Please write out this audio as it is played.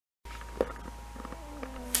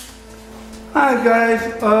Hi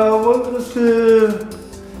guys, welcome to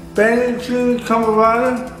Bennington,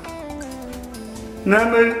 Colorado.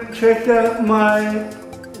 Remember, check out my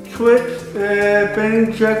Twitch,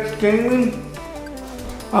 Bennington Gaming.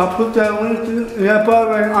 I'll put that link to, yeah, by the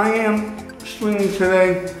way, I am streaming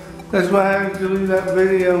today. That's why I had to delete that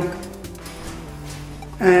video.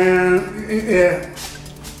 And, yeah.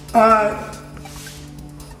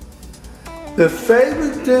 The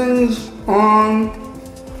favorite things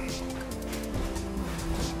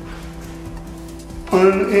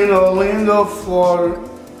in Orlando, Florida.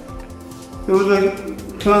 It was a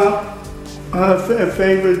top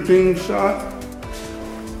favorite theme shop.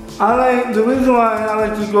 The reason why I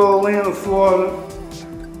like to go to Orlando, Florida,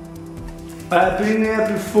 I've been there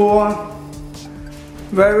before.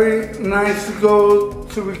 Very nice to go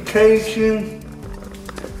to vacation.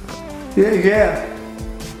 Yeah.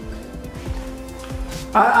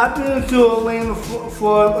 I've been to Orlando,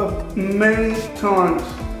 Florida many times.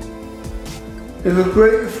 It's a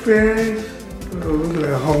great experience. Oh, look at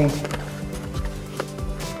that hole.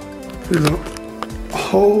 There's a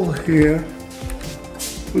hole here.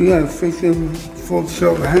 We gotta fix it before we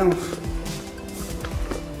sell the house.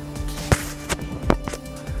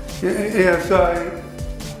 Yeah, sorry.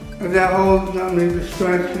 That hole got me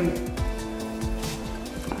distraction.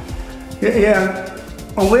 Yeah.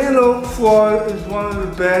 Orlando, Florida is one of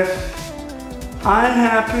the best. I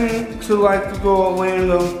happen to like to go to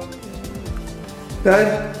Orlando.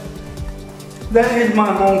 That is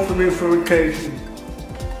my home for me for vacation.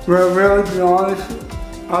 Really, to be honest,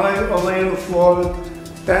 I like Orlando, Florida.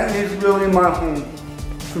 That is really my home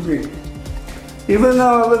for me. Even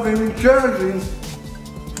though I live in New Jersey,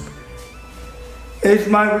 it's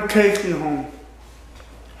my vacation home.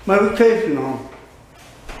 My vacation home.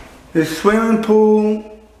 There's swimming pool.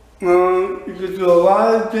 You can do a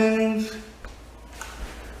lot of things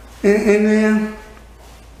in there.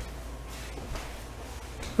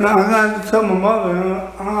 I got to tell my mother,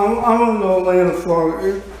 I'm going to go to Orlando,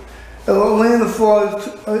 Florida. Orlando, Florida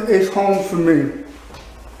is home for me.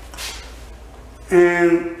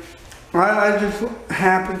 And I just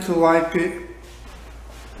happen to like it.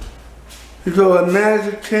 You go to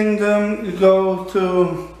Magic Kingdom, you go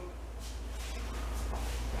to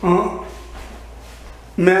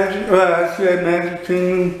Magic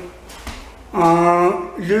Kingdom.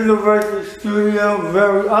 Universal Studio,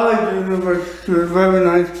 I like the Universal Studio, very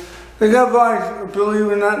nice. They got rides, believe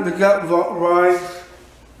it or not, they got rides.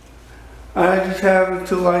 I just happen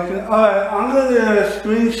to like it. Alright, I'm going to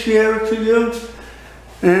screen share it to you,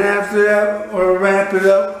 and after that, we'll wrap it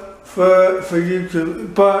up for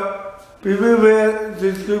YouTube. But be aware,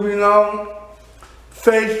 there's going to be no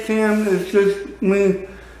face cam, it's just me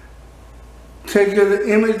taking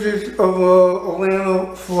the images of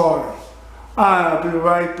Orlando, Florida. I'll be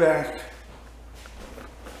right back.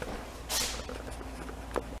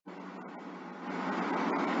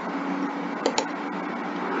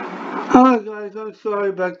 Hi guys, I'm sorry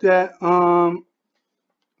about that. For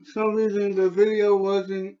some reason the video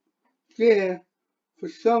wasn't there. For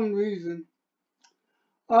some reason.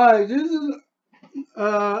 Alright, this is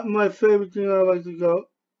my favorite thing I like to go.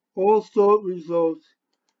 All Star Resorts.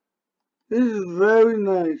 This is very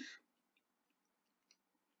nice.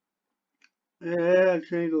 Yeah, I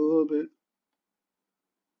changed a little bit.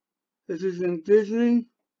 This is in Disney.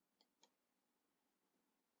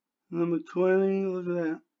 Number 20, look at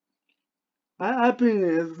that. I've been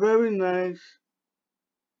there, it's very nice.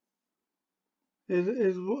 It's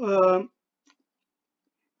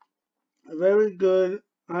very good.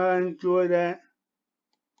 I enjoy that.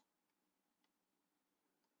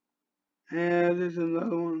 And there's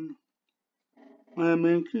another one I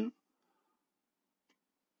mentioned.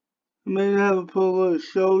 I may have to put a little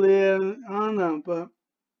show there. I don't know, but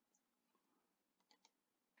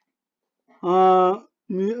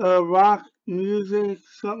rock music,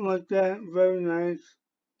 something like that. Very nice.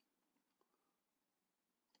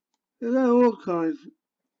 They got all kinds.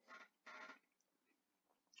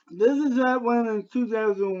 This is that one in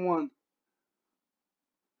 2001.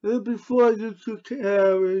 This is before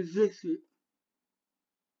YouTube resisted.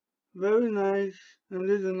 Very nice. And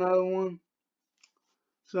there's another one.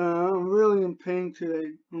 So I'm really in pain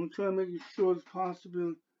today. I'm trying to make it short as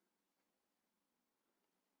possible.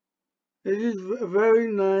 It is very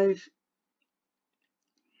nice.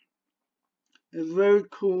 It's very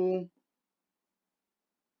cool.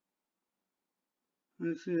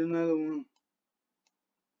 Let's see another one.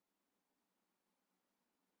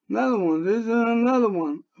 Another one. This is another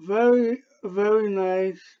one. Very, very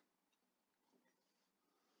nice.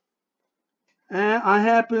 And I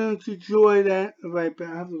happen to enjoy that right back.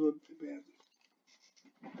 I have to look back.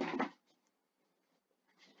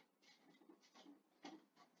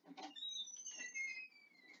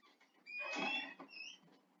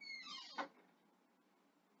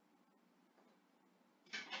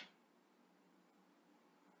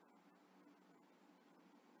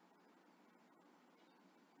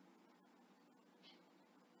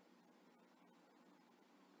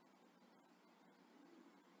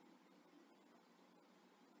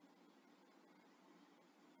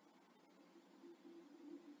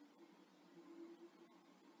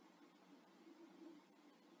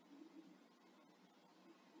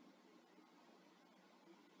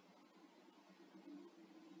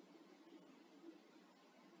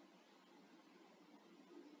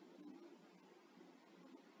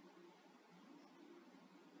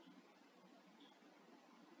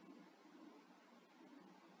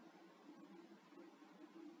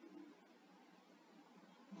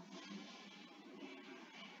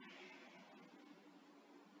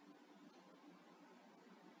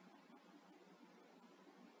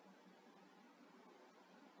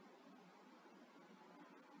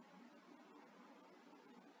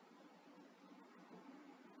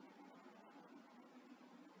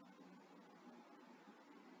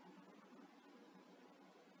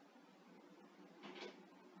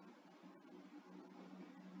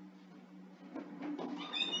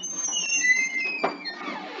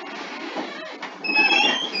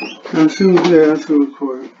 As soon as I have to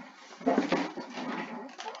record it.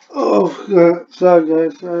 Oh, sorry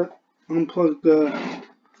guys, I unplugged the,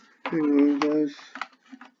 hang on guys.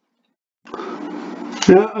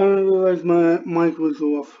 Now I realized my mic was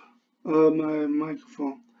off, my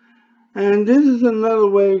microphone. And this is another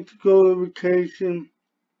way to go to vacation.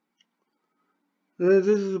 This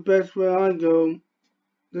is the best way I go.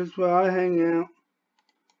 This is where I hang out.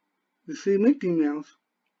 To see Mickey Mouse.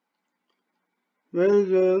 Very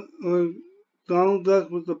good. Donald Duck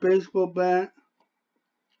with the baseball bat.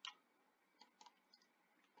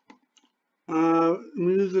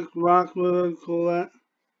 Music, rock, whatever you call that.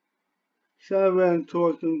 Sorry I'm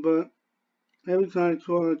talking, but every time I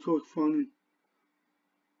talk funny.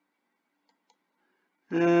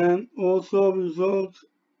 And also results,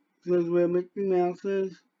 this is where Mickey Mouse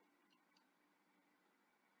is.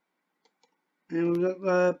 And we got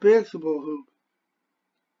a basketball hoop.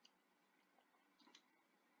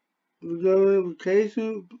 We go on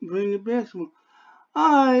vacation, bring the basketball.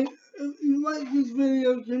 Alright, if you like this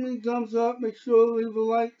video, give me a thumbs up. Make sure to leave a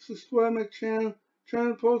like, subscribe my channel, turn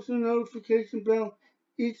on post the notification bell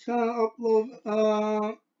each time I upload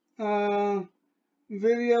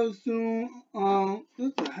videos doing what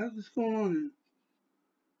the heck is going on here?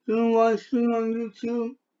 Doing live stream on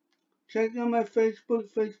YouTube. Check out my Facebook,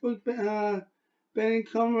 Benny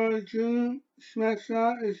Camarada Jr.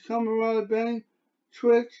 Snapchat is Camarada Benny.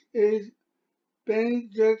 Twitch is Benny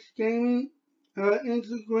Jux Gaming.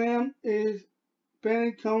 Instagram is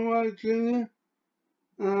Benny Camarada Jr.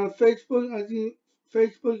 Facebook, I think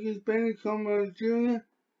Facebook is Benny Camarada Jr.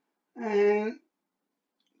 And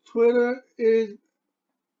Twitter is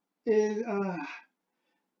Benny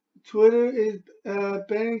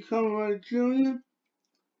Camarada Jr.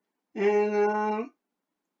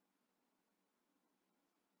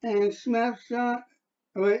 And Snapchat,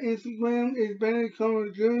 Instagram is Benny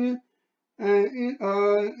Camarada Jr.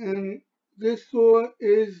 And Discord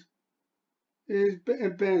is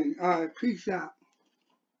Benny. Alright, peace out.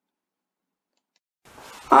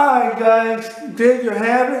 Alright guys, there you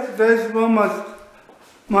have it. That's one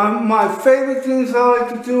of my favorite things I like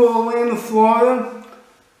to do Orlando, Florida.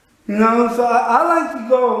 You know, so I like to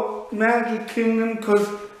go Magic Kingdom because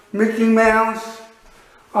Mickey Mouse.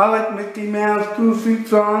 I like Mickey Mouse, Goofy,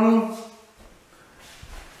 Donald.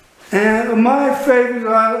 And my favorite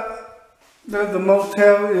the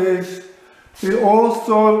motel is the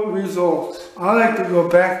All-Star Resort. I like to go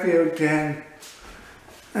back there again.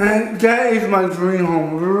 And that is my dream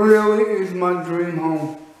home. It really is my dream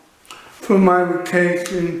home for my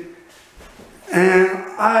vacation. And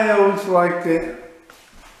I always liked it.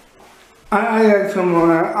 I gotta come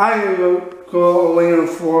around. I gotta go to Orlando,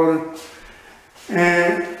 Florida.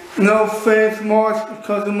 And no offense, March,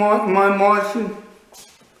 because of my Martian.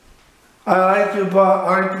 I like it, but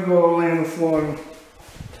I like to go to Orlando, Florida.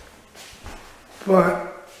 But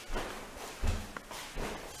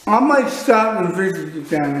I might stop and visit you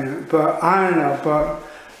down there, but I don't know. But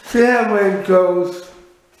see how it goes.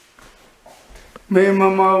 Maybe my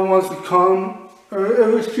mother wants to come, or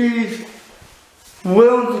if she's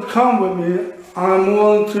willing to come with me, I'm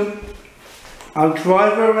willing to. I'll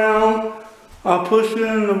drive her around. I'll push her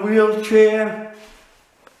in the wheelchair.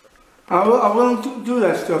 I'm willing to do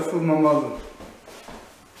that stuff for my mother.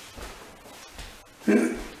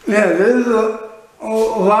 Yeah, there's a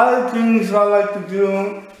lot of things I like to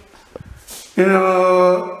do.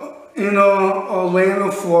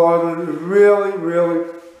 Orlando, Florida.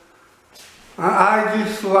 Really, I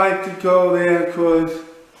just like to go there because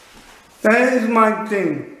that is my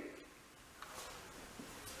thing.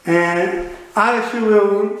 And I should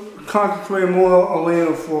really concentrate more on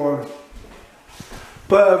Orlando, Florida.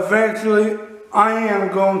 But eventually, I am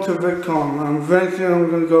going to VidCon. Eventually, I'm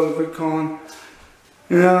going to go to VidCon.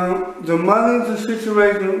 You know, the money's the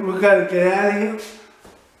situation. We got to get out of here.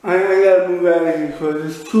 I got to move out of here because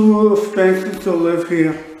it's too expensive to live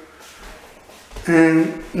here.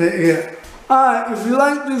 And, yeah. Alright, if you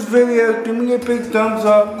like this video, give me a big thumbs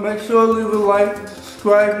up. Make sure to leave a like,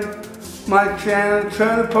 subscribe to my channel,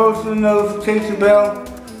 turn the post the notification bell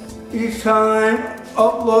each time.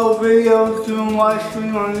 Upload videos, doing live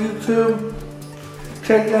stream on YouTube.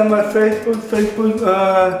 Check out my Facebook,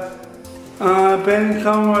 Benny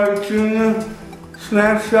Camarada Jr.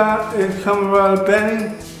 Snapchat is Camarada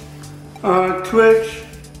Benny. Twitch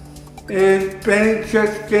is Benny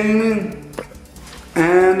Jux Gaming.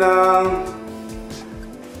 And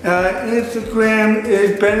Instagram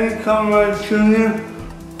is Benny Camarada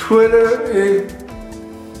Jr. Twitter is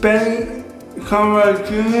Benny Camarada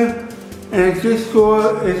Jr. And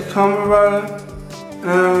Discord is Camarada,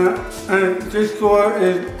 and Discord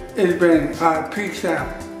is Benny. Alright, peace out.